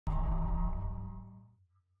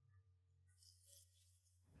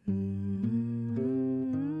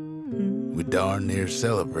darn near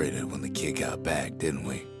celebrated when the kid got back, didn't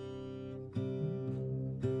we?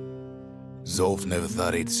 Zolf never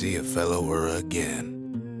thought he'd see a fellow her again.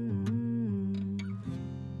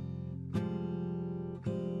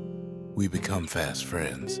 We become fast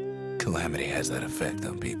friends. Calamity has that effect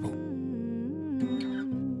on people.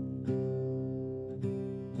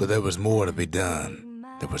 But there was more to be done.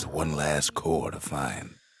 There was one last core to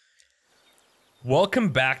find. Welcome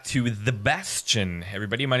back to the Bastion,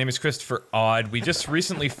 everybody. My name is ChristopherOdd. We just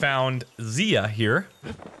recently found Zia here,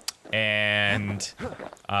 and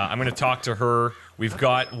I'm going to talk to her. We've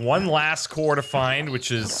got one last core to find, which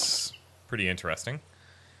is pretty interesting.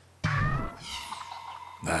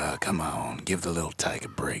 Come on, give the little tyke a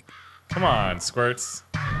break. Come on, Squirts.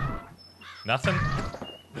 Nothing?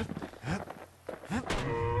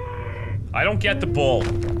 I don't get the bull.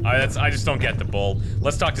 I just don't get the bull.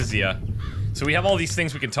 Let's talk to Zia. So we have all these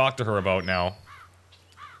things we can talk to her about now.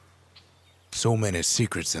 So many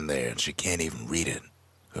secrets in there, and she can't even read it.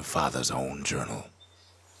 Her father's own journal.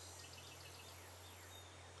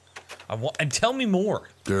 And tell me more.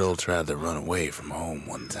 Girl tried to run away from home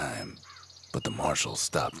one time, but the marshals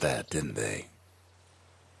stopped that, didn't they?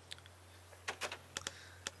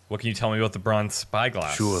 What can you tell me about the bronze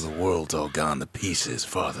spyglass? Sure, the world's all gone to pieces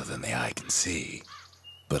farther than the eye can see.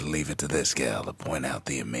 But leave it to this gal to point out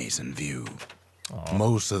the amazing view. Aww.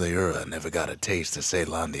 Most of the Ura never got a taste of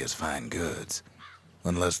Caelandia's fine goods,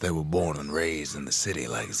 unless they were born and raised in the city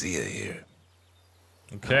like Zia here.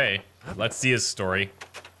 Okay, let's see his story.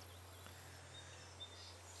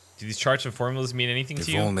 Do these charts and formulas mean anything to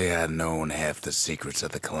you? If only I'd known half the secrets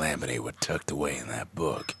of the Calamity were tucked away in that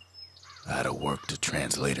book, I'd have worked to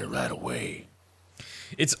translate it right away.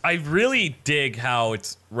 I really dig how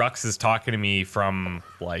Rux is talking to me from,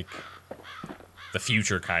 like, the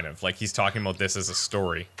future, kind of. Like, he's talking about this as a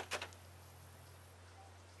story.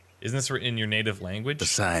 Isn't this written in your native language? A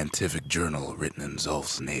scientific journal written in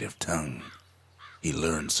Zolf's native tongue. He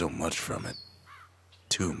learned so much from it.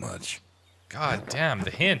 Too much. God damn,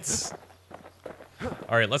 the hints.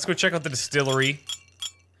 Alright, let's go check out the distillery.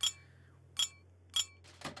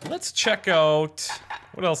 Let's check out...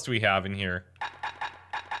 What else do we have in here?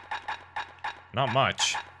 Not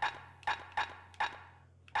much.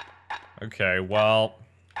 Okay, well...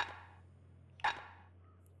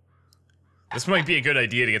 This might be a good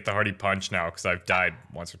idea to get the Hardy Punch now, because I've died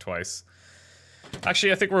once or twice.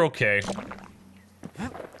 Actually, I think we're okay.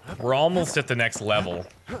 We're almost at the next level.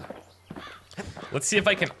 Let's see if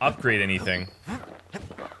I can upgrade anything.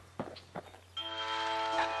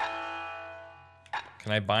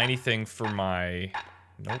 Can I buy anything for my...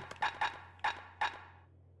 Nope.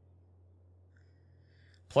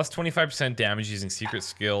 Plus 25% damage using secret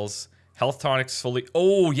skills. Health tonics fully...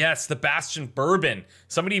 Oh, yes, the Bastion Bourbon.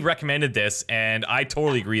 Somebody recommended this, and I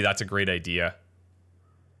totally agree that's a great idea.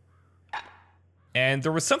 And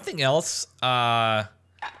there was something else.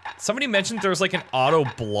 Somebody mentioned there was like an auto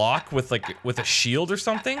block with a shield or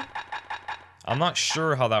something. I'm not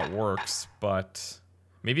sure how that works, but...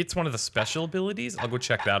 Maybe it's one of the special abilities? I'll go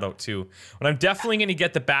check that out too. But I'm definitely going to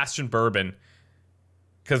get the Bastion Bourbon.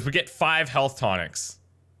 Because we get 5 health tonics.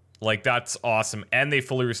 Like, that's awesome. And they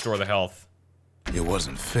fully restore the health. It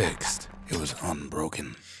wasn't fixed. It was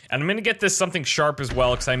unbroken. And I'm going to get this something sharp as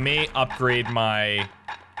well, because I may upgrade my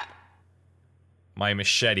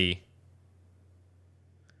machete.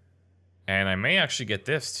 And I may actually get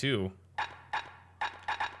this too.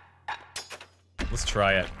 Let's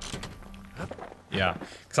try it. Yeah,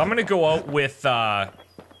 because I'm going to go out with, that's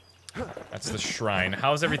the shrine.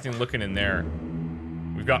 How's everything looking in there?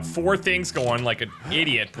 We've got 4 things going, like an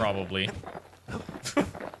idiot, probably. Let's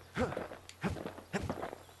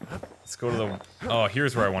go to the... Oh,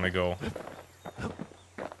 here's where I want to go.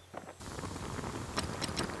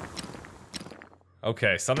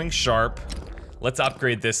 Okay, something sharp. Let's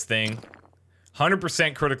upgrade this thing.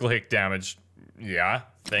 100% critical hit damage. Yeah,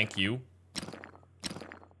 thank you.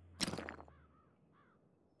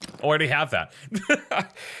 Oh, I already have that.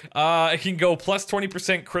 It can go plus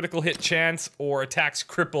 20% critical hit chance or attacks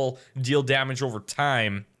cripple, deal damage over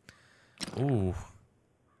time. Ooh.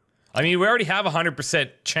 I mean, we already have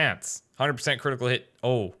 100% chance. 100% critical hit.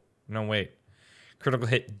 Oh, no, wait. Critical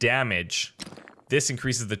hit damage. This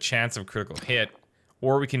increases the chance of critical hit.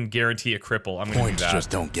 Or we can guarantee a cripple. I'm gonna do Points that.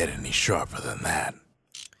 just don't get any sharper than that.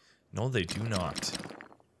 No, they do not.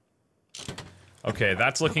 Okay,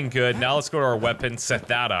 that's looking good. Now let's go to our weapon, set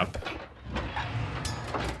that up.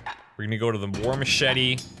 We're gonna go to the War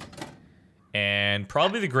Machete. And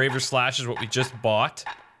probably the Graver Slash is what we just bought.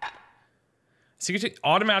 Secret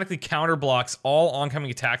automatically counterblocks all oncoming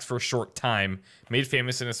attacks for a short time. Made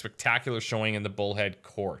famous in a spectacular showing in the Bullhead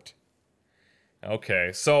Court.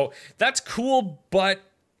 Okay, so that's cool, but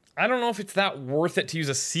I don't know if it's that worth it to use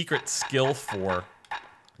a secret skill for.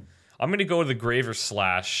 I'm gonna go to the Graver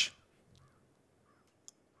Slash.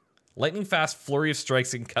 Lightning fast flurry of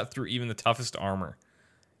strikes that can cut through even the toughest armor.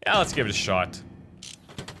 Yeah, let's give it a shot.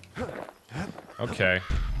 Okay.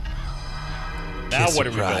 Now what are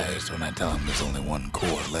we building? Surprised when I tell him there's only one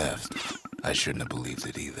core left. I shouldn't have believed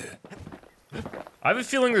it either. I have a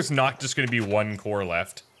feeling there's not just gonna be one core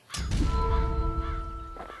left.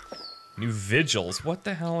 New vigils? What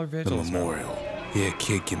the hell are vigils? The memorial. Here a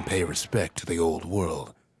kid can pay respect to the old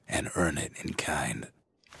world and earn it in kind.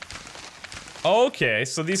 Okay,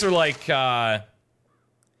 so these are like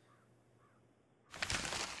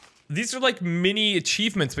mini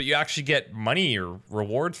achievements, but you actually get money or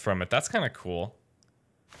rewards from it. That's kind of cool.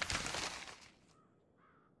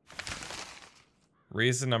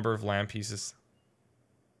 Raise the number of land pieces.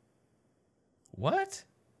 What?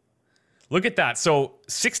 Look at that. So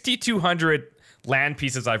 6,200 land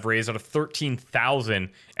pieces I've raised out of 13,000,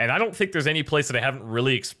 and I don't think there's any place that I haven't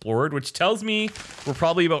really explored, which tells me we're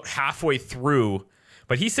probably about halfway through.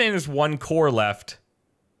 But he's saying there's one core left.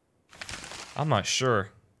 I'm not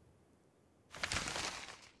sure.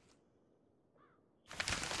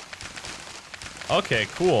 Okay,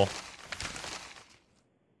 cool.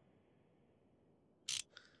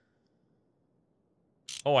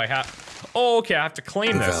 Oh, I have... Oh, okay, I have to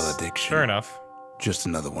claim this. Valediction. Fair enough. Just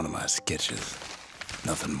another one of my sketches.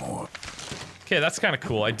 Nothing more. Okay, that's kind of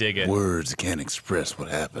cool. I dig it. Words can't express what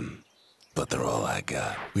happened, but they're all I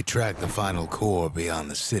got. We tracked the final core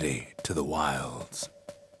beyond the city to the wilds.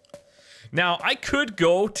 Now, I could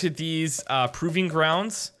go to these proving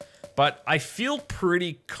grounds, but I feel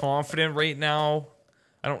pretty confident right now.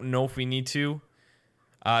 I don't know if we need to.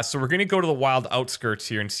 So we're going to go to the wild outskirts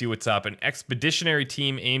here and see what's up. An expeditionary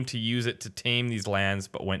team aimed to use it to tame these lands,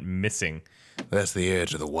 but went missing. That's the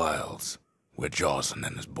edge of the wilds, where Jawson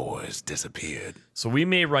and his boys disappeared. So we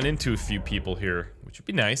may run into a few people here, which would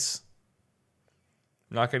be nice.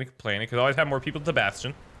 I'm not going to complain. I could always have more people at the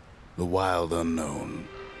Bastion. The wild unknown.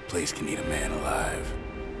 Place can eat a man alive.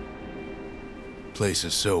 Place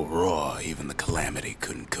is so raw, even the Calamity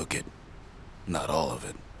couldn't cook it. Not all of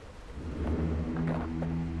it.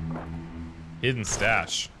 Hidden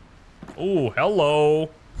stash. Oh,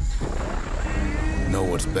 hello. Know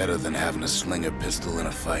what's better than having a slinger pistol in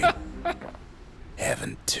a fight?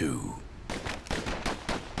 Having two.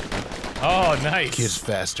 Oh, nice. Kid's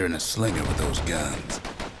faster than a slinger with those guns.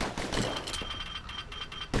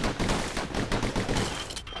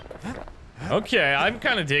 Okay, I'm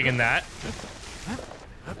kind of digging that.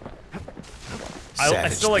 I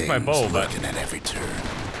still like my bow, but... lurking at every turn.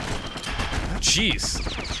 Jeez.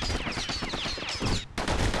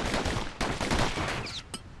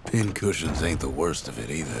 Pin cushions ain't the worst of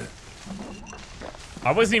it either.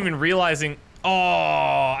 I wasn't even realizing...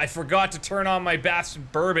 Oh, I forgot to turn on my Bastion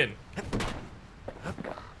bourbon.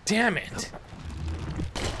 Damn it.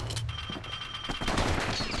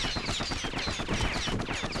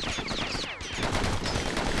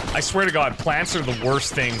 I swear to God, plants are the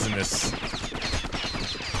worst things in this.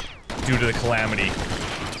 Due to the Calamity.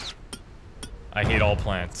 I hate all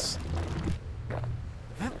plants.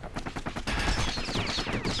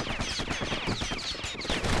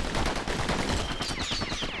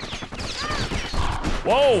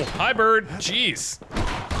 Whoa, hi bird. Jeez.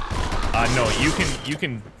 No, you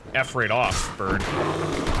can F right off, bird.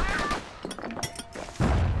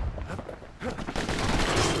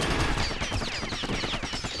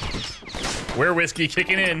 Where whiskey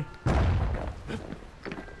kicking in.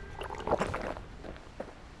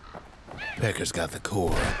 Pecker's got the core,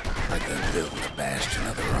 like they're built a bastion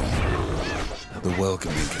of their own. The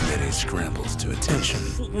welcoming committee scrambles to attention.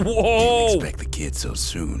 Whoa! Didn't expect the kid so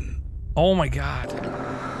soon. Oh my God.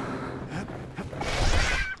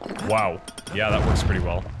 Wow. Yeah, that works pretty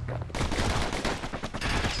well.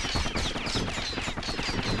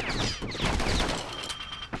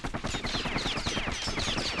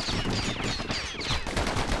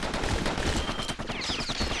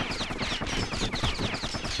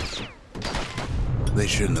 They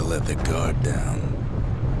shouldn't have let their guard down.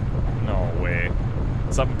 No way.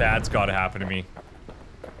 Something bad's gotta happen to me.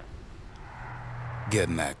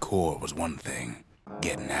 Getting that core was one thing.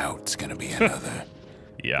 Getting out's gonna be another.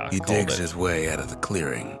 Yeah, He digs his way out of the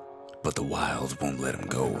clearing, but the wilds won't let him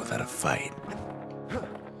go without a fight.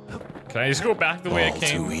 Can I just go back the way I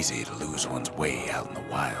came? Too easy to lose one's way out in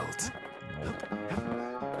the wilds.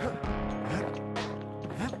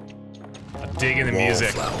 I'm digging the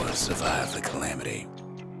music. Wallflowers survive the Calamity.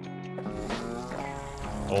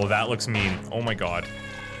 Oh, that looks mean. Oh my God.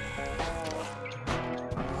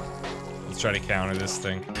 Let's try to counter this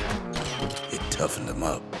thing. It toughened him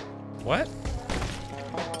up. What?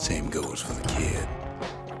 Same goes for the kid.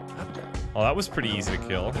 Oh, that was pretty easy to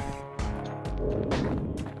kill.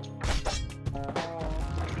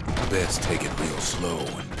 Best take it real slow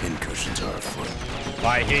when pincushions are afoot.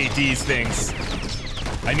 I hate these things.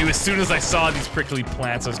 I knew as soon as I saw these prickly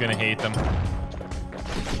plants, I was gonna hate them.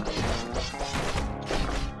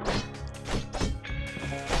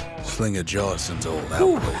 Slinger Jawson's old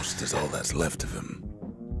outpost is all that's left of him.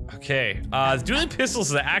 Okay, the dueling pistols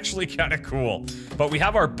is actually kind of cool, but we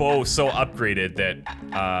have our bow so upgraded that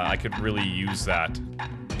I could really use that.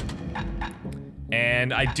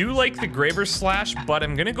 And I do like the Graver Slash, but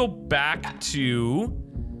I'm gonna go back to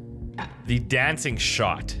the dancing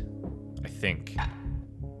shot, I think.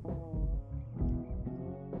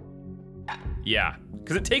 Yeah,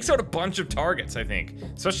 because it takes out a bunch of targets, I think.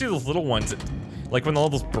 Especially those little ones, that, like when all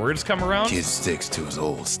those birds come around. Kid sticks to his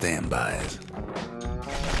old standbys.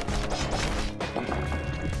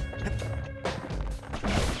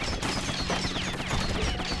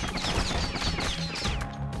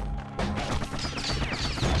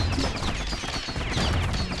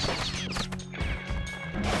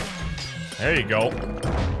 There you go.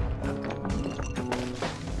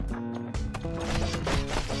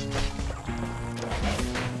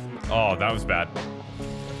 Oh, that was bad.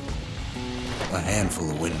 A handful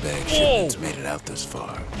of windbag shipments made it out this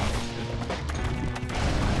far.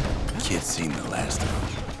 Kid's seen the last of them.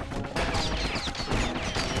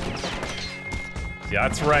 Yeah,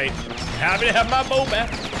 that's right. Happy to have my bow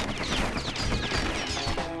back.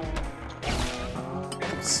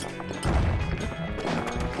 Oops.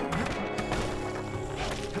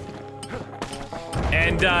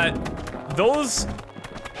 And those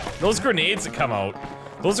grenades that come out,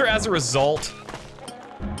 those are as a result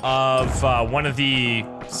of one of the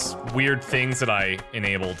weird things that I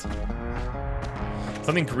enabled.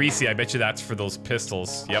 Something greasy, I bet you that's for those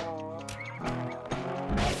pistols. Yep.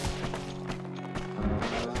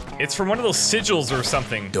 It's from one of those sigils or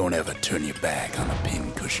something. Don't ever turn your back on a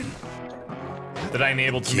pin cushion. That I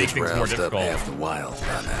enabled to make things more difficult. Up half the wild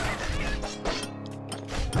by now.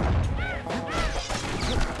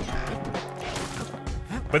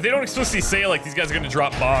 But they don't explicitly say, like, these guys are gonna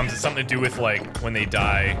drop bombs. It's something to do with, like, when they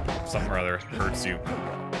die, something or other hurts you.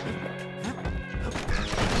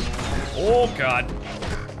 Oh, God.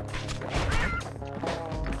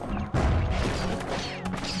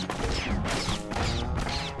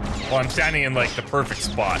 Well, I'm standing in, like, the perfect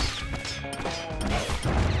spot.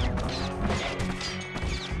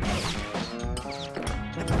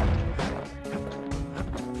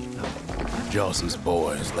 Jawson's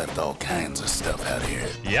boys left all kinds of stuff out here.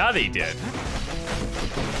 Yeah, they did.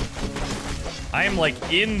 I am, like,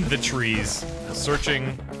 in the trees,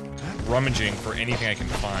 searching, rummaging for anything I can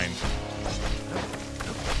find.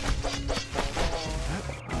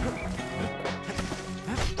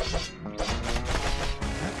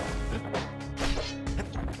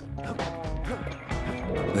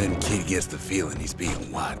 Then kid gets the feeling he's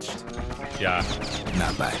being watched. Yeah.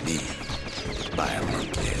 Not by me, by a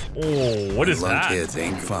lunkhead. Oh, what is that? Lunkheads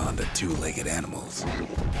ain't fond of two-legged animals.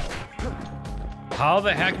 How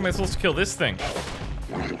the heck am I supposed to kill this thing?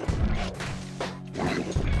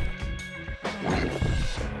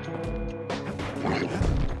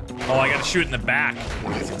 Oh, I gotta shoot it in the back.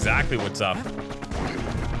 That's exactly what's up.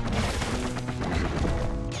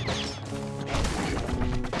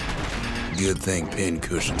 Good thing pin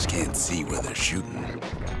cushions can't see where they're shooting.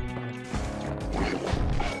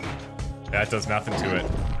 That does nothing to it.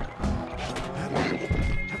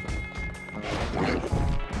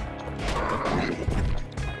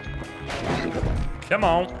 Come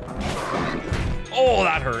on. Oh,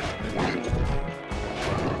 that hurt.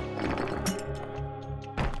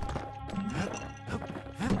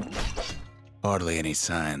 Hardly any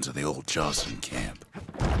signs of the old Jawson camp.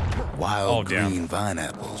 Wild green vine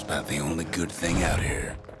apples about the only good thing out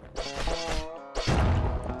here.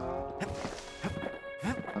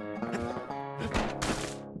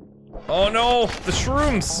 Oh no, the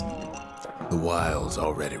shrooms. The Wild's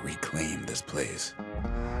already reclaimed this place.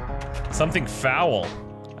 Something foul.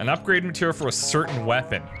 An upgrade material for a certain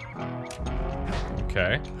weapon.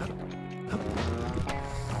 Okay.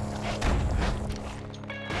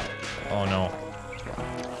 Oh no.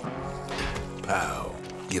 Pow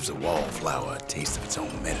gives a wallflower a taste of its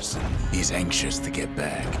own medicine. He's anxious to get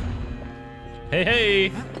back. Hey,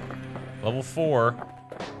 hey! Level 4.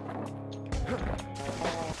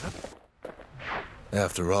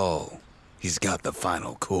 After all, he's got the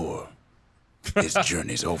final core. His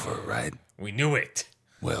journey's over, right? We knew it.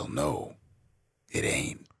 Well, no. It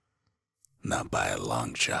ain't. Not by a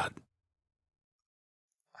long shot.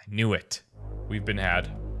 I knew it. We've been had.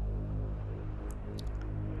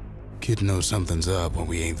 Kid knows something's up when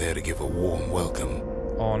we ain't there to give a warm welcome.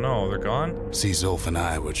 Oh no, they're gone? See, Zolf and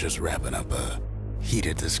I were just wrapping up a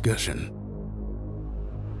heated discussion.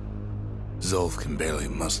 Zolf can barely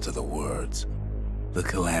muster the words. The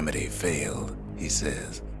Calamity failed, he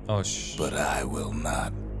says. Oh, but I will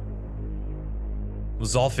not.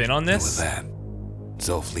 Was Zolf in on And this? with that,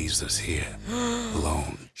 Zolf leaves us here,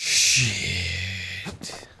 alone.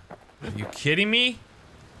 Shit. Are you kidding me?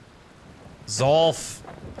 Zolf.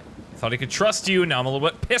 I thought I could trust you, now I'm a little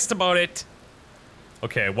bit pissed about it.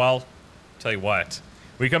 Okay, well, tell you what.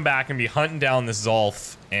 We come back and be hunting down this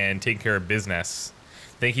Zolf and taking care of business.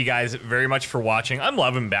 Thank you guys very much for watching. I'm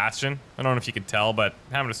loving Bastion. I don't know if you could tell, but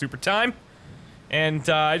having a super time. And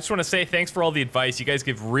I just want to say thanks for all the advice. You guys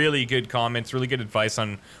give really good comments, really good advice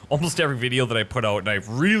on almost every video that I put out, and I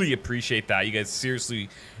really appreciate that. You guys seriously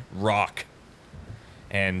rock.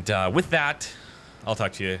 And with that, I'll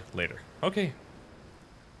talk to you later. Okay.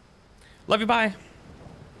 Love you, bye.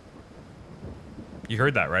 You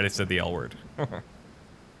heard that, right? I said the L word.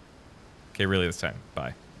 Okay, really this time.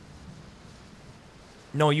 Bye.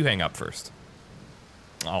 No, you hang up first.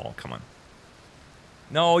 Oh, come on.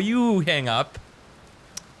 No, you hang up.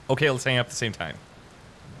 Okay, let's hang up at the same time.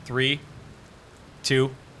 3,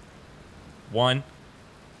 2, 1.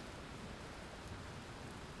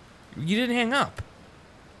 You didn't hang up.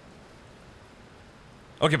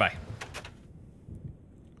 Okay, bye.